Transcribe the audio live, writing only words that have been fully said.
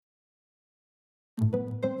It's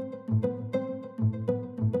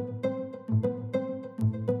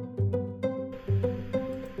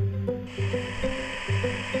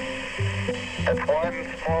one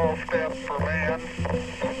small step for man,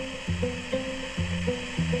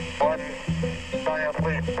 one giant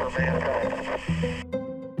leap for mankind.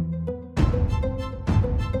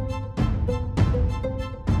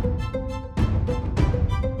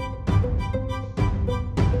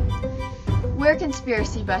 We're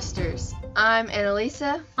Conspiracy Busters. I'm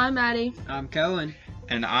Annalisa. I'm Maddie. I'm Cohen.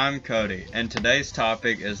 And I'm Cody, and today's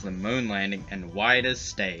topic is the moon landing and why it is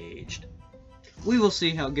staged. We will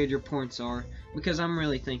see how good your points are, because I'm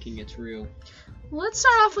really thinking it's real. Let's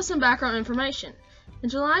start off with some background information. In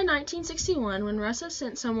July 1961, when NASA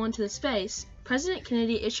sent someone to the space, President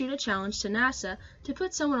Kennedy issued a challenge to NASA to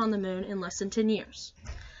put someone on the moon in less than 10 years.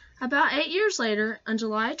 About 8 years later, on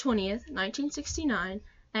July 20th, 1969,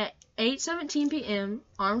 at 8:17 p.m.,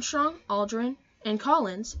 Armstrong, Aldrin, and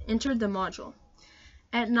Collins entered the module.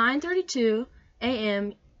 At 9:32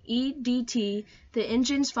 a.m. EDT, the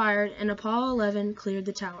engines fired and Apollo 11 cleared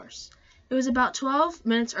the towers. It was about 12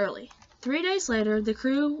 minutes early. 3 days later, the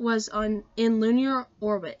crew was in lunar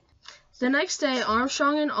orbit. The next day,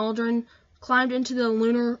 Armstrong and Aldrin climbed into the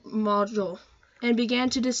lunar module and began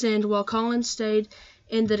to descend while Collins stayed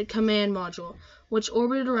in the command module, which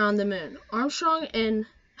orbited around the moon. Armstrong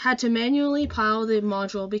had to manually pile the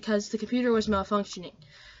module because the computer was malfunctioning.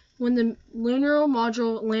 When the lunar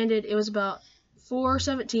module landed, it was about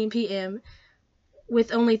 4:17 p.m.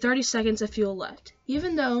 with only 30 seconds of fuel left.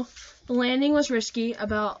 Even though the landing was risky,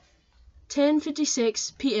 about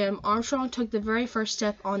 10:56 p.m., Armstrong took the very first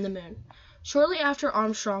step on the moon. Shortly after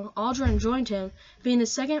Armstrong, Aldrin joined him, being the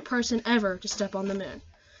second person ever to step on the moon.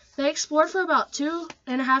 They explored for about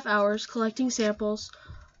 2.5 hours, collecting samples.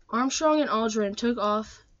 Armstrong and Aldrin took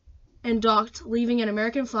off and docked, leaving an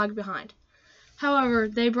American flag behind. However,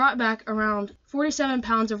 they brought back around 47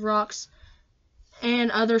 pounds of rocks and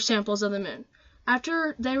other samples of the moon.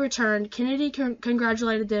 After they returned, Kennedy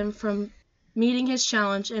congratulated them for meeting his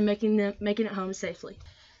challenge and making it home safely.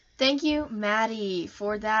 Thank you, Maddie,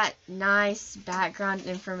 for that nice background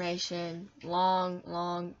information.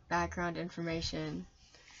 Long background information.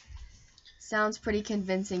 Sounds pretty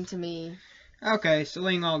convincing to me. Okay, so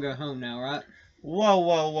we can all go home now, right?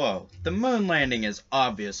 Whoa. The moon landing is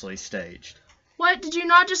obviously staged. What? Did you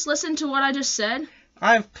not just listen to what I just said?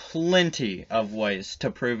 I have plenty of ways to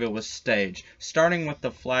prove it was staged, starting with the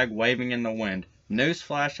flag waving in the wind.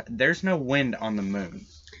 Newsflash, there's no wind on the moon.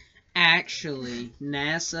 Actually,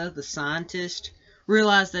 NASA, the scientists,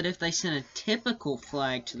 realized that if they sent a typical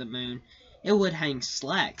flag to the moon, it would hang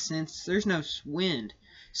slack since there's no wind.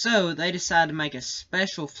 So they decided to make a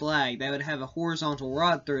special flag that would have a horizontal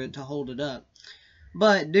rod through it to hold it up.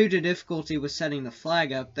 But due to difficulty with setting the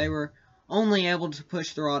flag up, they were only able to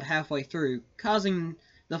push the rod halfway through, causing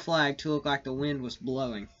the flag to look like the wind was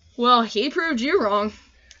blowing. Well, he proved you wrong.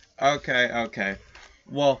 Okay.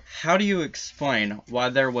 Well, how do you explain why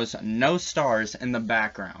there was no stars in the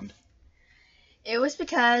background? It was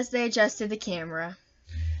because they adjusted the camera.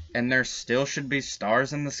 And there still should be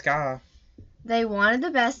stars in the sky. They wanted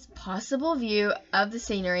the best possible view of the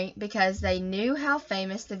scenery because they knew how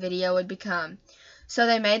famous the video would become. So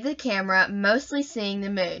they made the camera mostly seeing the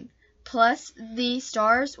moon. Plus, the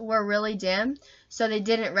stars were really dim, so they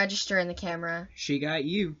didn't register in the camera. She got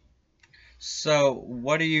you. So,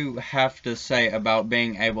 what do you have to say about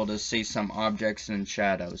being able to see some objects in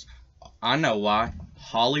shadows? I know why.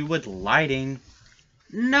 Hollywood lighting.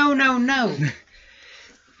 No.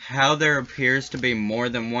 How there appears to be more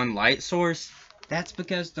than one light source? That's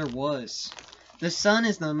because there was. The sun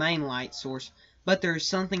is the main light source, but there is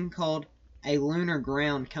something called a lunar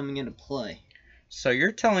ground coming into play. So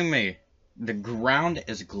you're telling me the ground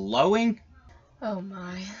is glowing? Oh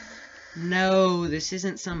my. No, this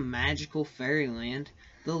isn't some magical fairyland.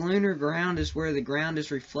 The lunar ground is where the ground is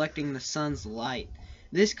reflecting the sun's light.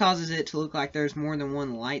 This causes it to look like there's more than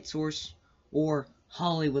one light source, or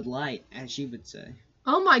Hollywood light, as you would say.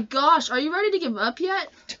 Oh my gosh, are you ready to give up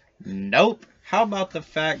yet? Nope. How about the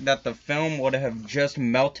fact that the film would have just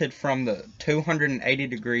melted from the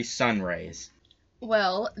 280-degree sun rays?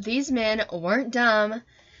 Well, these men weren't dumb.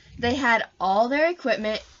 They had all their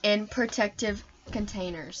equipment in protective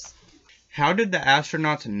containers. How did the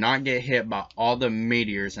astronauts not get hit by all the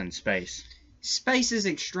meteors in space? Space is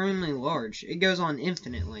extremely large. It goes on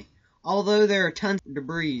infinitely. Although there are tons of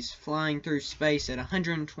debris flying through space at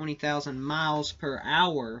 120,000 miles per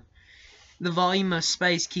hour, the volume of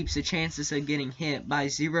space keeps the chances of getting hit by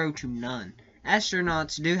 0 to none.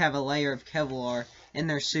 Astronauts do have a layer of Kevlar in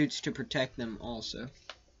their suits to protect them also.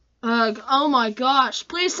 Ugh, oh my gosh.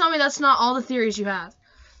 Please tell me that's not all the theories you have.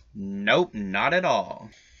 Nope, not at all.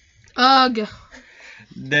 Ugh.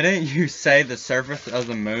 Didn't you say the surface of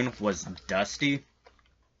the moon was dusty?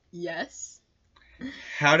 Yes.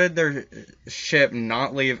 How did their ship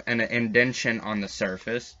not leave an indentation on the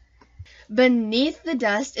surface? Beneath the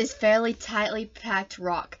dust is fairly tightly packed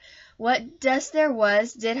rock. What dust there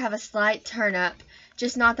was did have a slight turn up,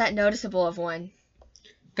 just not that noticeable of one.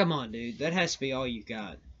 Come on, dude. That has to be all you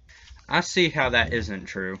got. I see how that isn't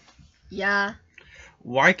true. Yeah.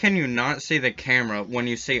 Why can you not see the camera when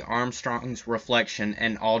you see Armstrong's reflection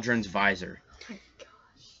in Aldrin's visor?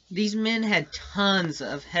 These men had tons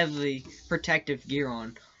of heavily protective gear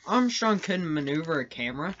on. Armstrong couldn't maneuver a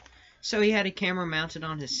camera, so he had a camera mounted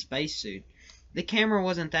on his spacesuit. The camera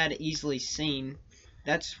wasn't that easily seen.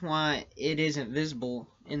 That's why it isn't visible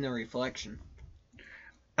in the reflection.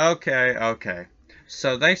 Okay.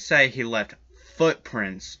 So they say he left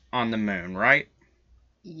footprints on the moon, right?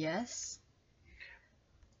 Yes.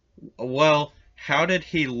 Well, how did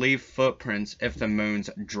he leave footprints if the moon's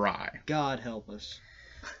dry? God help us.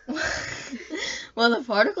 Well, the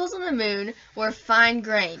particles on the moon were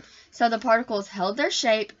fine-grained, so the particles held their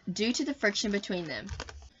shape due to the friction between them.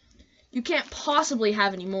 You can't possibly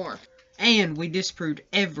have any more. And we disproved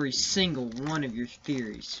every single one of your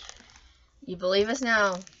theories. You believe us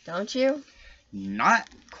now, don't you? Not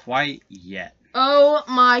quite yet. Oh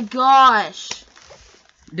my gosh.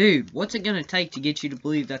 Dude, what's it gonna take to get you to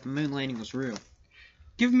believe that the moon landing was real?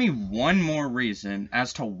 Give me one more reason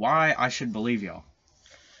as to why I should believe y'all.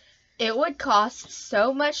 It would cost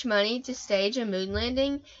so much money to stage a moon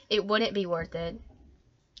landing, it wouldn't be worth it.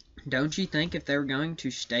 Don't you think if they were going to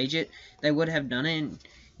stage it, they would have done it in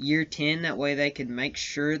year 10? That way they could make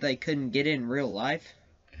sure they couldn't get it in real life?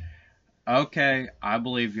 Okay, I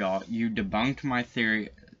believe y'all. You debunked my theory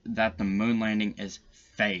that the moon landing is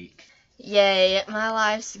fake. Yay, my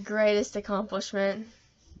life's greatest accomplishment.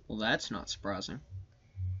 Well, that's not surprising.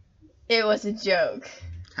 It was a joke.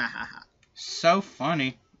 Ha ha ha. So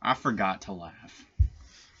funny, I forgot to laugh.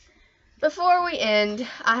 Before we end,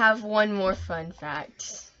 I have one more fun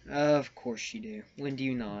fact. Of course you do. When do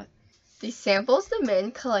you not? The samples the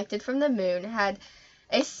men collected from the moon had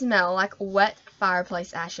a smell like wet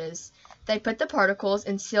fireplace ashes. They put the particles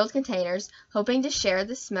in sealed containers, hoping to share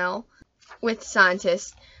the smell with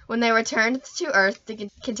scientists. When they returned to Earth, the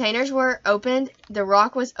containers were opened. The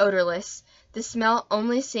rock was odorless. The smell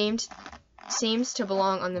only seems to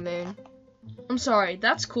belong on the moon. I'm sorry,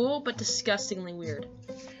 that's cool, but disgustingly weird.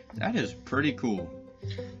 That is pretty cool.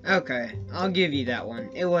 Okay, I'll give you that one.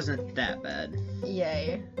 It wasn't that bad.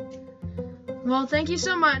 Yay. Well, thank you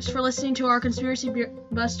so much for listening to our Conspiracy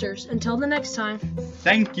Busters. Until the next time.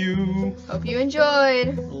 Thank you. Hope you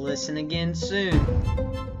enjoyed. Listen again soon.